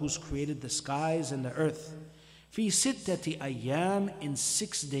ta'ala who's created the skies and the earth. فِي سِتَّةِ أَيَّامٍ, in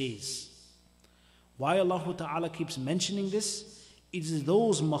 6 days. Why Allah ta'ala keeps mentioning this? It is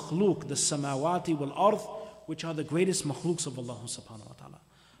those makhluk, the samawati wal ardh, which are the greatest makhluks of Allah subhanahu wa ta'ala.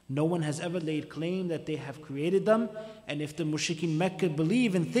 No one has ever laid claim that they have created them. And if the mushrikeen Mecca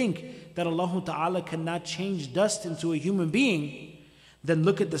believe and think that Allah Ta'ala cannot change dust into a human being, then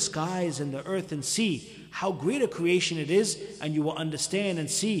look at the skies and the earth and see how great a creation it is, and you will understand and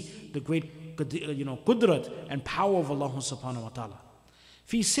see the great qudrat and power of Allah Subhanahu wa Ta'ala.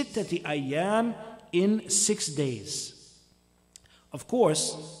 Fi sittati ayyam, in 6 days. Of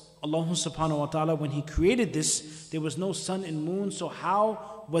course, Allah Subhanahu wa Ta'ala, when He created this, there was no sun and moon, so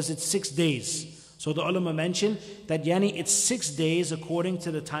how was it 6 days? So the ulama mentioned that it's 6 days according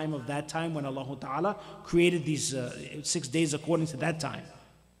to the time of that time when Allah Ta'ala created these 6 days according to that time.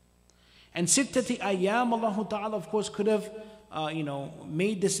 And sittati ayyam, Allah Ta'ala of course could have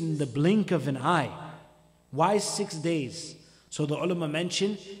made this in the blink of an eye. Why 6 days? So the ulama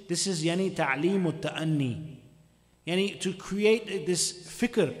mentioned this is ta'limut ta'anni. To create this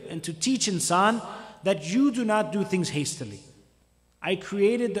fikr and to teach insan that you do not do things hastily. I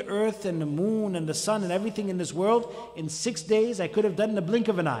created the earth and the moon and the sun and everything in this world in 6 days. I could have done in the blink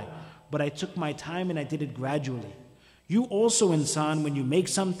of an eye, but I took my time and I did it gradually. You also, insan, when you make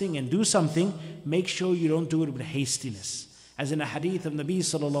something and do something, make sure you don't do it with hastiness. As in a hadith of Nabi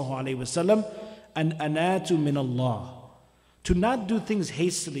sallallahu alayhi wasallam, an anatu min Allah. To not do things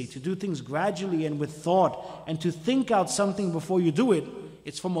hastily, to do things gradually and with thought, and to think out something before you do it,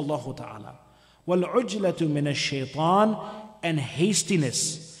 it's from Allah Ta'ala. وَالْعُجْلَةُ مِنَ الشَّيْطَانِ, and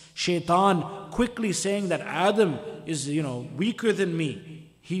hastiness. Shaitan quickly saying that Adam is, weaker than me.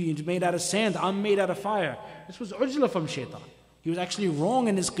 He's made out of sand, I'm made out of fire. This was ujla from Shaitan. He was actually wrong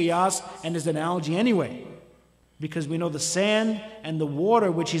in his qiyas and his analogy anyway. Because we know the sand and the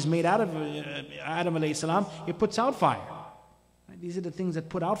water which he's made out of Adam alayhi salam, it puts out fire. These are the things that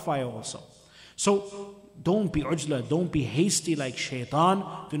put out fire also. So don't be ujla, don't be hasty like Shaitan.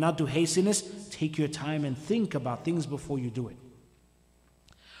 Do not do hastiness. Take your time and think about things before you do it.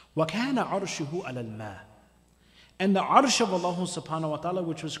 وَكَانَ عَرْشُهُ عَلَى الْمَاءِ, and the arsh of Allah subhanahu wa ta'ala,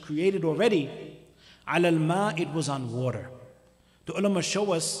 which was created already, عَلَى الْمَاءِ, it was on water. The ulama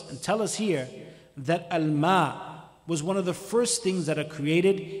show us and tell us here that al-ma was one of the first things that are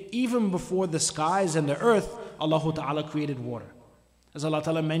created. Even before the skies and the earth, Allah ta'ala created water. As Allah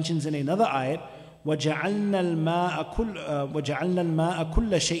ta'ala mentions in another ayat, وَجَعَلْنَا الْمَاءَ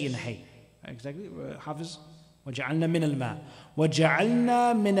كُلَّ شَيْءٍ حَيٍّ. Exactly, Hafiz? وَجَعَلْنَا مِنَ الْمَاءِ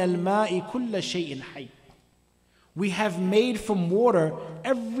وَجَعَلْنَا مِنَ الْمَاءِ كُلَّ شَيْءٍ حَيٍّ. We have made from water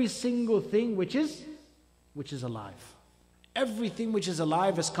every single thing which is alive. Everything which is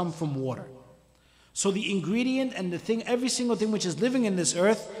alive has come from water. So the ingredient and the thing, every single thing which is living in this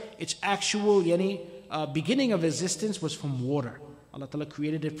earth, its actual beginning of existence was from water. Allah Ta'ala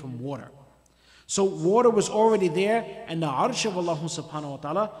created it from water. So water was already there, and the arsh of Allah subhanahu wa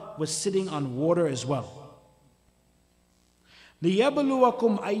ta'ala was sitting on water as well.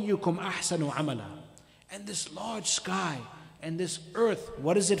 لِيَبْلُوَكُمْ أَيُّكُمْ أَحْسَنُ عَمَلًا. And this large sky and this earth,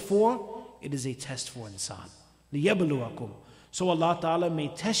 what is it for? It is a test for insan. لِيَبْلُوَكُمْ. So Allah Ta'ala may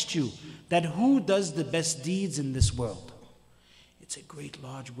test you that who does the best deeds in this world. It's a great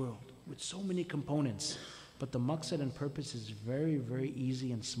large world with so many components, but the maqsad and purpose is very, very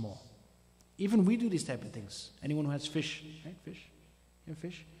easy and small. Even we do these type of things. Anyone who has fish, right? Fish? You have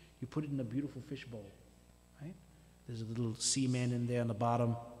fish? You put it in a beautiful fish bowl, right? There's a little seaman in there on the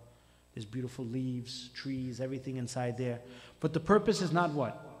bottom. There's beautiful leaves, trees, everything inside there. But the purpose is not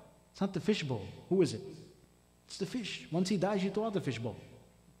what? It's not the fish bowl. Who is it? It's the fish. Once he dies, you throw out the fish bowl.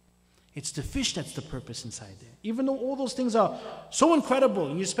 It's the fish that's the purpose inside there. Even though all those things are so incredible,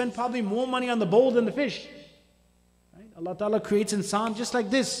 and you spend probably more money on the bowl than the fish. Right? Allah Ta'ala creates insan just like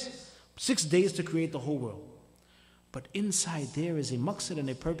this. 6 days to create the whole world. But inside there is a maqsad and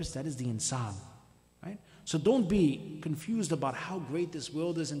a purpose, that is the insan. Right? So don't be confused about how great this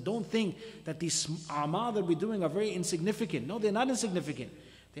world is, and don't think that these amal that we're doing are very insignificant. No, they're not insignificant.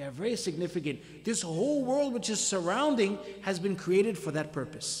 They are very significant. This whole world which is surrounding has been created for that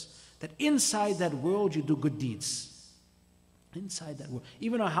purpose. That inside that world you do good deeds. Inside that world.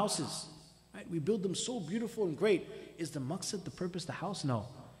 Even our houses, right? We build them so beautiful and great. Is the maqsad, the purpose, the house? No.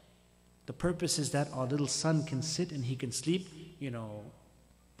 The purpose is that our little son can sit and he can sleep, in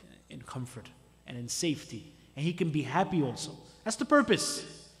comfort and in safety. And he can be happy also. That's the purpose.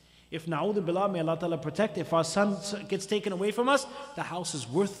 If na'udhu billah, may Allah Ta'ala protect, if our son gets taken away from us, the house is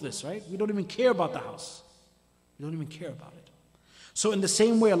worthless, right? We don't even care about the house. We don't even care about it. So in the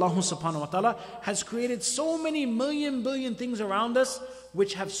same way, Allah subhanahu wa ta'ala has created so many billion things around us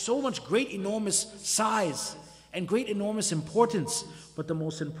which have so much great enormous size and great enormous importance. But the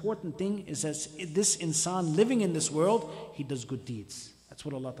most important thing is that this insan living in this world, he does good deeds. That's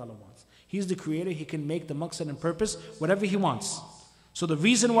what Allah Ta'ala wants. He's the creator, he can make the maqsad and purpose whatever he wants. So the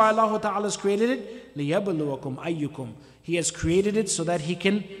reason why Allah Ta'ala has created it, لِيَبْلُوَكُمْ أَيُّكُمْ. He has created it so that He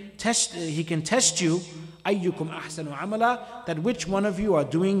can test you, أَيُّكُمْ أَحْسَنُ عَمَلًا, that which one of you are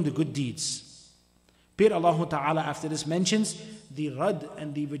doing the good deeds. But Allah Ta'ala after this mentions the rad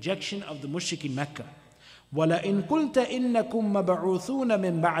and the rejection of the mushrik in Mecca. وَلَئِن قُلْتَ إِنَّكُمْ مَبْعُوثُونَ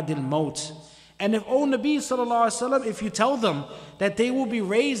مِنْ بَعْدِ الْمَوْتِ. And if, O Nabi sallallahu alaihi wasallam, if you tell them that they will be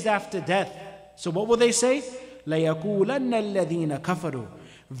raised after death, so what will they say? لَيَقُولَنَّ الَّذِينَ كَفَرُوا.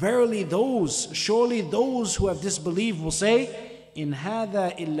 Verily surely those who have disbelieved will say, إِنْ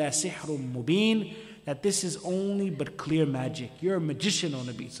هَذَا إِلَّا سِحْرٌ مُبِينٌ, that this is only but clear magic. You're a magician, O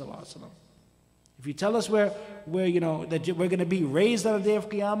Nabi sallallahu alaihi wasallam. If you tell us that we're going to be raised on the day of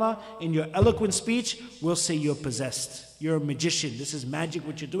Qiyamah in your eloquent speech, we'll say you're possessed. You're a magician. This is magic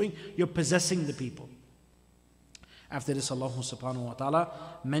what you're doing. You're possessing the people. After this, Allah subhanahu wa ta'ala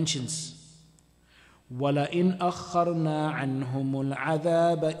mentions, وَلَئِنْ أَخَّرْنَا عَنْهُمُ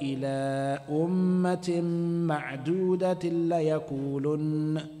الْعَذَابَ إِلَىٰ أُمَّةٍ مَعْدُودَةٍ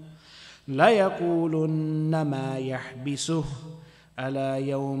لَيَقُولُنَّ مَا يَحْبِسُهُ أَلَا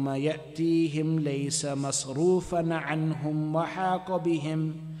يَوْمَ يَأْتِيهِمْ لَيْسَ مَصْرُوفًا عَنْهُمْ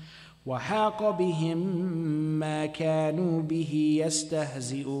وَحَاقَ بِهِمْ مَا كَانُوا بِهِ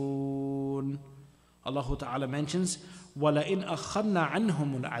يَسْتَهْزِئُونَ. Allah Ta'ala mentions, وَلَئِنْ أَخَّرْنَا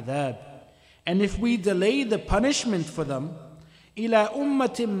عَنْهُمُ الْعَذَابَ. And if we delay the punishment for them, إِلَى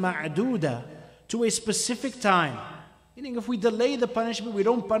أُمَّةٍ مَعْدُودَةٍ, to a specific time, meaning if we delay the punishment, we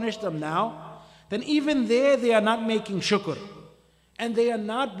don't punish them now, then even there they are not making shukr. And they are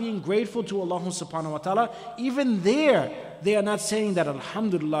not being grateful to Allah subhanahu wa ta'ala. Even there, they are not saying that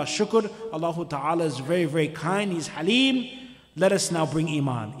Alhamdulillah, shukr, Allah ta'ala is very, very kind, He's Halim, let us now bring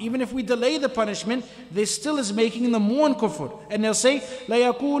Iman. Even if we delay the punishment, they still is making them more in kufr. And they'll say,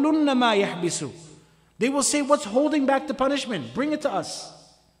 لَيَقُولُنَّ مَا يَحْبِسُ. They will say, what's holding back the punishment? Bring it to us.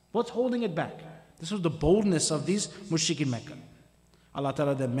 What's holding it back? This was the boldness of these mushrik in Mecca. Allah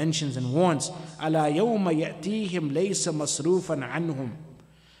Ta'ala then mentions and warns, أَلَا يَوْمَ يَأْتِيهِمْ لَيْسَ مَصْرُوفًا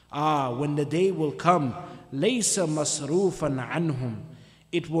عَنْهُمْ. When the day will come, لَيْسَ مَصْرُوفًا عَنْهُمْ,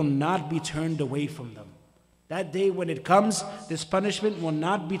 it will not be turned away from them. That day when it comes, this punishment will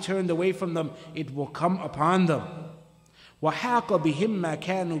not be turned away from them. It will come upon them. وَحَاقَ بِهِمْ مَا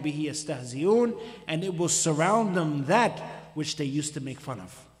كَانُوا بِهِ يَسْتَهْزِئُونَ, and it will surround them that which they used to make fun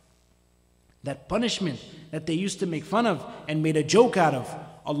of. That punishment that they used to make fun of and made a joke out of,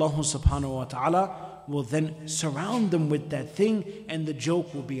 Allah subhanahu wa ta'ala will then surround them with that thing, and the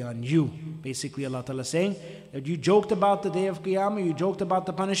joke will be on you. Basically, Allah Ta'ala saying that you joked about the day of Qiyamah, you joked about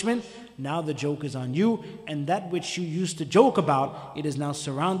the punishment, now the joke is on you, and that which you used to joke about, it has now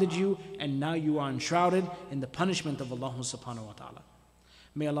surrounded you, and now you are enshrouded in the punishment of Allah subhanahu wa ta'ala.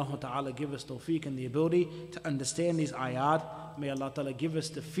 May Allah Ta'ala give us tawfiq and the ability to understand these ayat. May Allah Ta'ala give us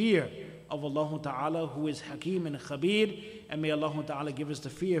the fear of Allah Ta'ala, who is Hakim and Khabir, and may Allah Ta'ala give us the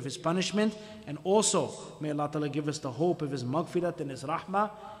fear of His punishment, and also may Allah Ta'ala give us the hope of His maghfirat and His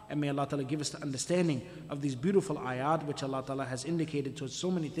rahmah, and may Allah Ta'ala give us the understanding of these beautiful ayat which Allah Ta'ala has indicated to us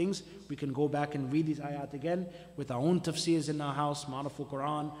so many things. We can go back and read these ayat again with our own tafseers in our house, Ma'ariful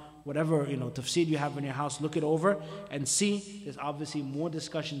Quran, whatever tafsir you have in your house, look it over and see. There's obviously more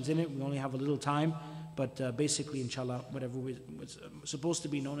discussions in it. We only have a little time. But basically, inshallah, whatever was supposed to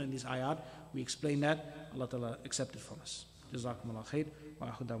be known in these ayat, we explain that. Allah Ta'ala accept it from us. Jazakumullah khair. Wa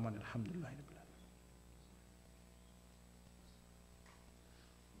akhu da'wan alhamdulillah.